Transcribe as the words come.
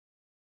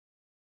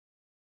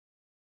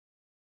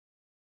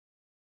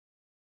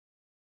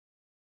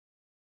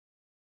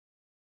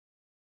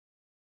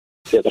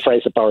the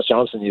phrase that Boris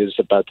Johnson used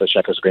about the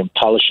Chequers Agreement,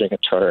 polishing a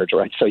turd,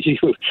 right? So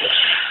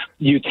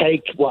you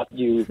take what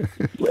you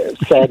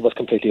said was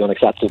completely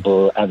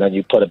unacceptable, and then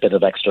you put a bit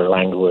of extra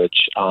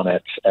language on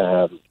it,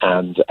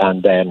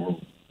 and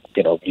then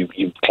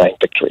you claim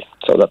victory.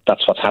 So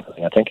that's what's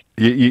happening, I think.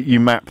 You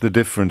map the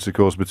difference, of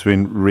course,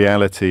 between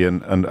reality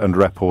and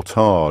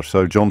reportage.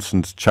 So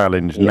Johnson's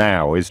challenge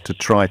now is to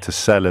try to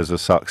sell as a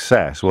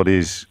success what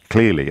is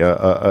clearly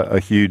a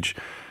huge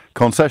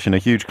concession, a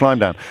huge climb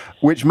down,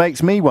 which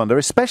makes me wonder,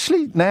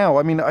 especially now.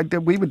 I mean,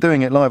 we were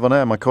doing it live on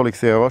air, my colleague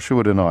Theo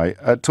Usherwood and I,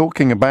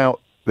 talking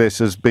about this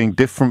as being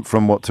different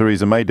from what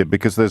Theresa May did,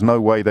 because there's no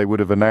way they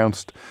would have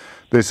announced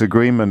this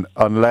agreement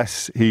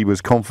unless he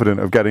was confident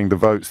of getting the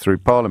votes through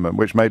Parliament,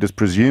 which made us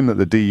presume that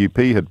the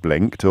DUP had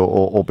blinked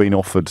or been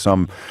offered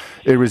some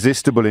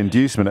irresistible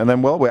inducement. And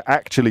then, while we're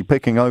actually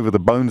picking over the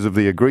bones of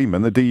the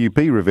agreement, the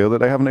DUP revealed that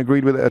they haven't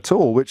agreed with it at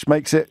all, which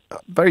makes it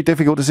very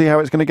difficult to see how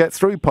it's going to get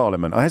through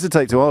Parliament. I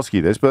hesitate to ask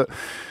you this, but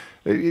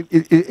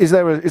is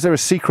there a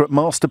secret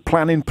master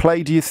plan in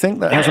play, do you think,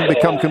 that hasn't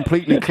become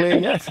completely clear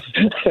yet?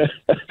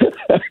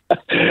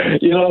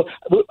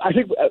 I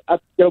think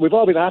we've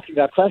all been asking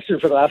that question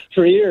for the last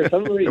 3 years,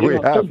 haven't we?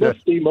 There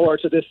must be more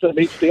to this than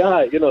meets the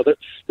eye.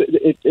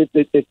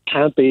 It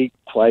can't be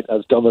quite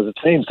as dumb as it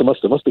seems. There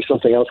must be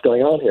something else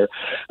going on here.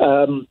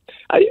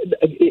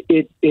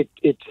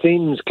 It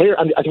seems clear,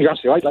 and I think you're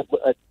absolutely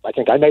right. I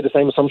think I made the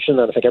same assumption,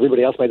 and I think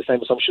everybody else made the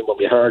same assumption when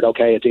we heard,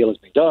 okay, a deal has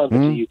been done. The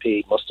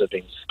DUP must have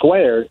been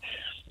squared.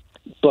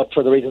 But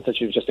for the reasons that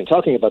you've just been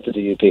talking about, the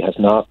DUP has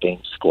not been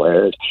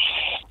squared.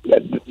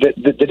 The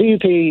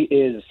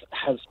DUP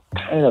has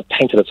kind of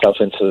painted itself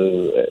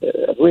into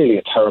really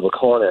a terrible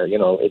corner.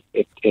 It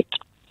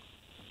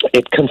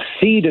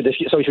conceded.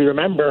 If you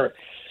remember,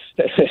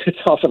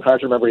 it's often hard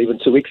to remember even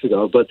 2 weeks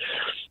ago, but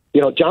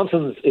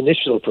Johnson's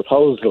initial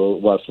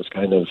proposal was this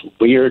kind of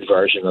weird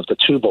version of the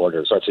two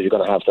borders, right? So you're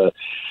going to have the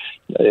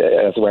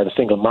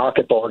single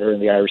market border in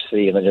the Irish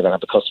Sea, and then you're going to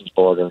have the customs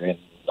border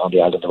on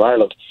the island of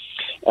Ireland.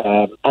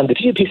 And the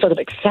DUP sort of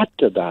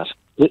accepted that,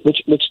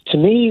 which to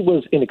me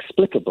was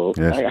inexplicable.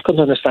 Yes. I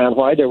couldn't understand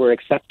why they were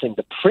accepting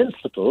the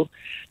principle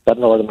that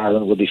Northern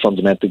Ireland would be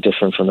fundamentally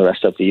different from the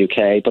rest of the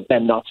UK, but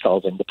then not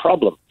solving the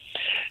problem.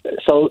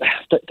 So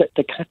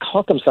they kind of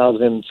caught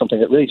themselves in something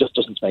that really just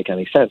doesn't make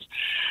any sense.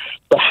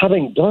 But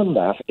having done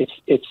that,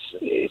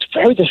 it's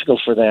very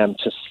difficult for them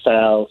to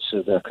sell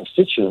to their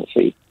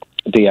constituency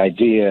the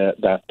idea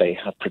that they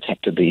have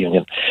protected the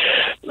union.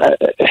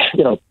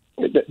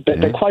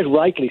 They quite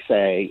rightly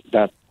say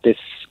that this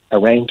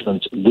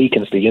arrangement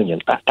weakens the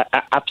union.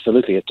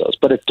 Absolutely it does.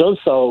 But it does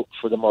so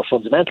for the more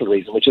fundamental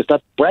reason, which is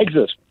that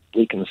Brexit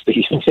weakens the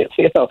union.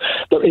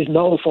 There is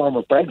no form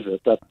of Brexit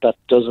that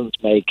doesn't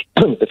make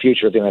the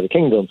future of the United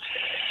Kingdom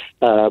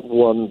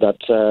one that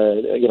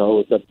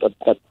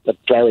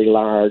very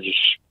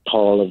large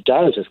pall of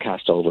doubt is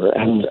cast over,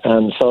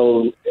 and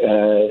so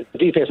the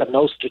DUP have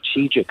no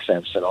strategic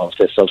sense in all of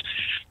this of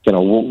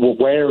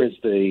where is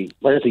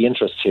the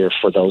interest here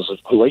for those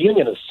who are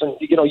unionists. And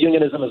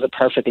unionism is a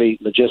perfectly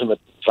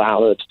legitimate,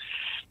 valid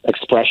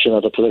expression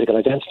of a political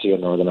identity in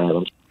Northern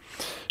Ireland.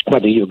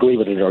 Whether you agree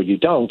with it or you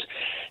don't,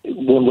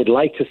 one would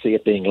like to see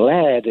it being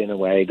led in a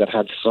way that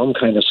had some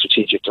kind of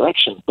strategic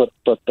direction. But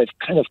they've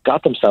kind of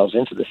got themselves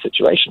into this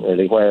situation,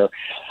 really, where,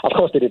 of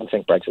course, they didn't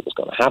think Brexit was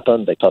going to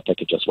happen. They thought they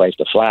could just wave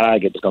the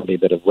flag. It was going to be a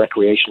bit of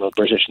recreational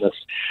Britishness,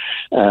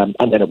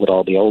 and then it would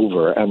all be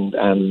over. And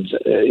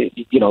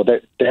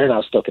they're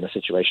now stuck in a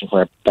situation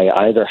where they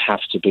either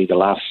have to be the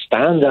last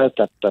standout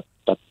that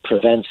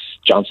prevents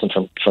Johnson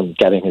from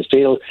getting his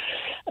deal,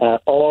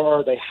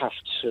 or they have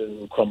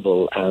to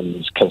crumble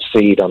and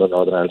concede on a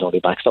Northern Ireland only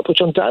backstop,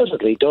 which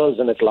undoubtedly does,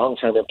 in its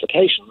long-term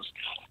implications,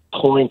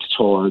 point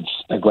towards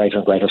a greater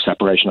and greater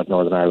separation of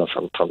Northern Ireland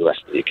from the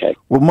rest of the UK.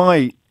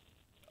 Well,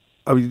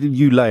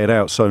 you lay it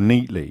out so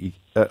neatly.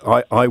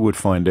 I would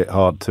find it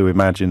hard to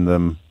imagine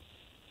them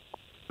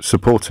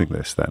supporting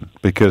this then,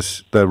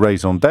 because the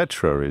raison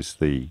d'etre is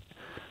the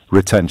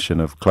retention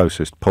of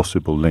closest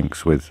possible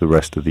links with the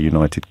rest of the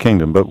United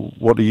Kingdom. But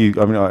what do you...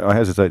 I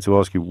hesitate to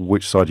ask you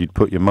which side you'd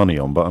put your money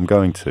on, but I'm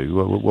going to.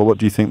 Well, what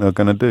do you think they're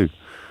going to do?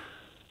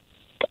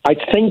 I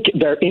think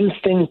their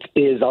instinct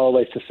is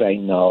always to say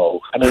no.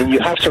 You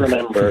have to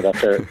remember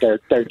that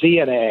their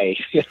DNA,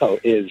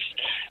 is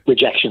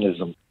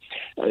rejectionism.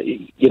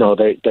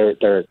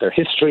 Their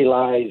history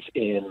lies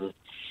in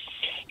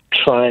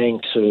trying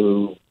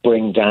to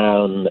bring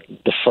down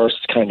the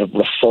first kind of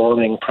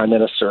reforming Prime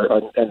Minister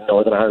in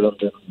Northern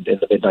Ireland in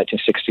the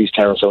mid-1960s,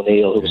 Terence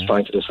O'Neill, who was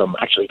trying to do some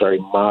actually very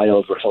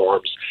mild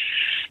reforms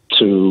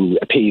to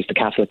appease the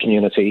Catholic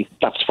community.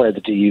 That's where the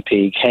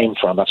DUP came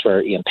from. That's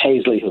where Ian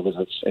Paisley, who was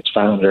its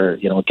founder,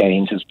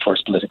 gained his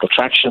first political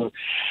traction.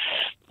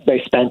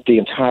 They spent the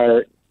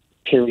entire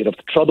period of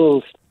the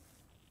Troubles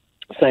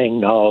saying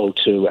no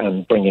to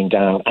and bringing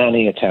down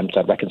any attempt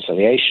at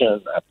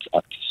reconciliation,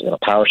 at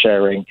power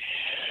sharing.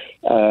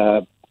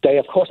 They,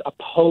 of course,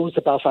 opposed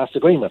the Belfast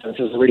Agreement, and this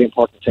is a really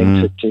important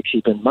thing to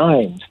keep in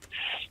mind.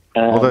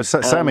 Although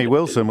Sammy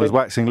Wilson was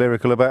waxing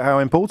lyrical about how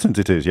important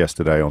it is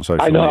yesterday on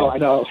social media. I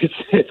know.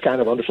 It's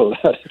kind of wonderful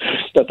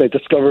that they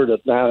discovered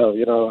it now,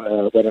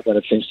 when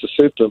it seems to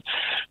suit them.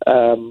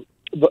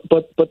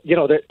 But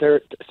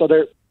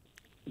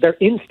their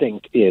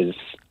instinct is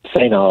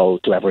say no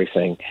to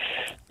everything.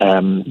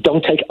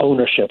 Don't take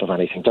ownership of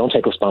anything. Don't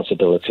take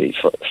responsibility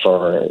for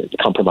the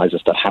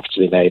compromises that have to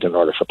be made in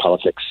order for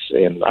politics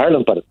in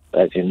Ireland, but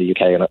in the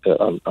UK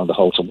and on the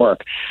whole to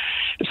work.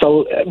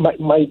 So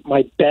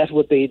my bet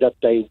would be that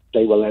they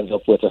will end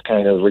up with a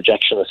kind of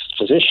rejectionist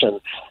position.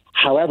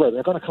 However,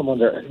 they're going to come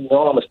under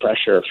enormous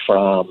pressure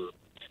from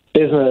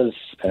business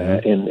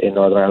in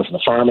Northern Ireland, from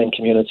the farming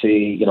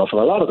community, from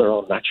a lot of their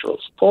own natural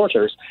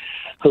supporters,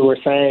 who are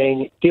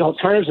saying the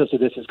alternative to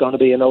this is going to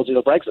be a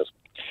no-deal Brexit.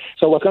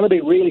 So what's going to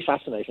be really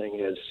fascinating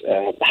is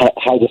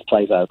how this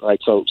plays out,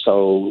 right? So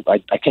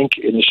I think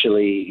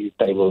initially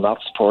they will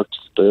not support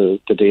the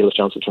deal if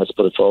Johnson tries to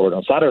put it forward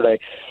on Saturday,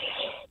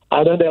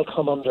 and then they'll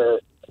come under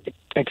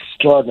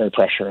extraordinary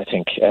pressure, I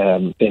think,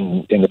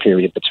 in the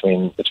period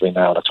between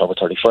now and October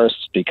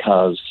 31st,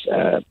 because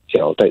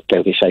they'll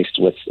be faced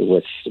with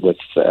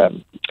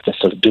this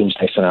sort of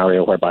doomsday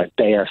scenario whereby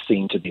they are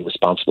seen to be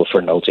responsible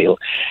for no deal.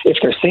 If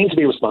they're seen to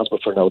be responsible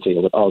for no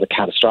deal with all the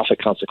catastrophic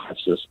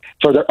consequences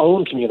for their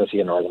own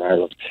community in Northern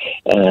Ireland,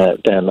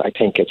 then I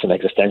think it's an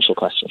existential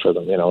question for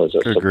them,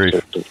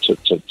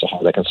 to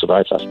how they can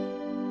survive that.